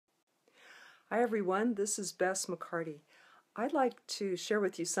Hi everyone, this is Bess McCarty. I'd like to share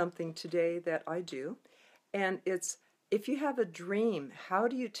with you something today that I do, and it's if you have a dream, how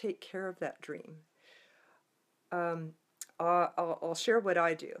do you take care of that dream? Um, I'll share what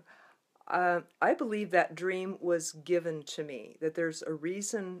I do. I believe that dream was given to me, that there's a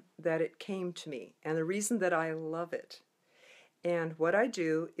reason that it came to me, and the reason that I love it. And what I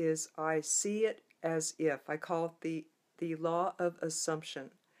do is I see it as if, I call it the law of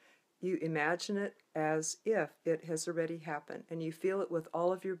assumption. You imagine it as if it has already happened, and you feel it with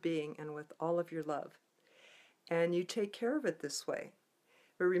all of your being and with all of your love. And you take care of it this way.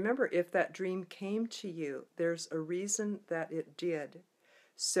 But remember, if that dream came to you, there's a reason that it did.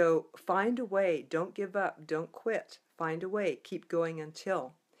 So find a way. Don't give up. Don't quit. Find a way. Keep going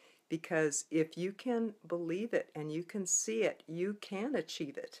until. Because if you can believe it and you can see it, you can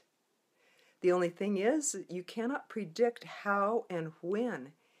achieve it. The only thing is, you cannot predict how and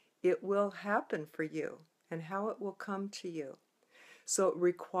when it will happen for you and how it will come to you. So it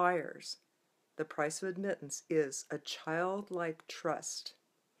requires, the price of admittance is a childlike trust.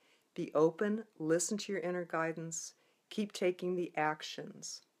 Be open, listen to your inner guidance, keep taking the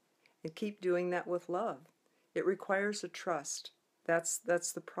actions, and keep doing that with love. It requires a trust. That's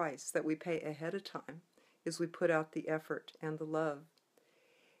the price that we pay ahead of time, is we put out the effort and the love.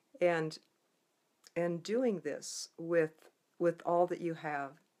 And doing this with all that you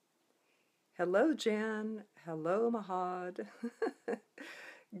have. Hello, Jan. Hello, Mahad.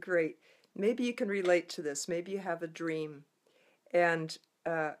 Great. Maybe you can relate to this. Maybe you have a dream, and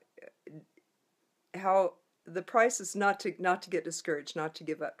how the price is not to get discouraged, not to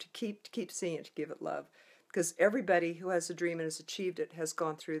give up, to keep seeing it, to give it love, because everybody who has a dream and has achieved it has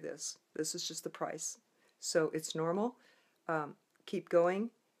gone through this. This is just the price, so it's normal. Keep going.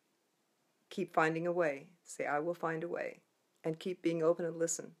 Keep finding a way. Say, I will find a way. And keep being open and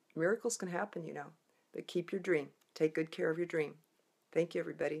listen. Miracles can happen, but keep your dream. Take good care of your dream. Thank you,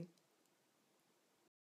 everybody.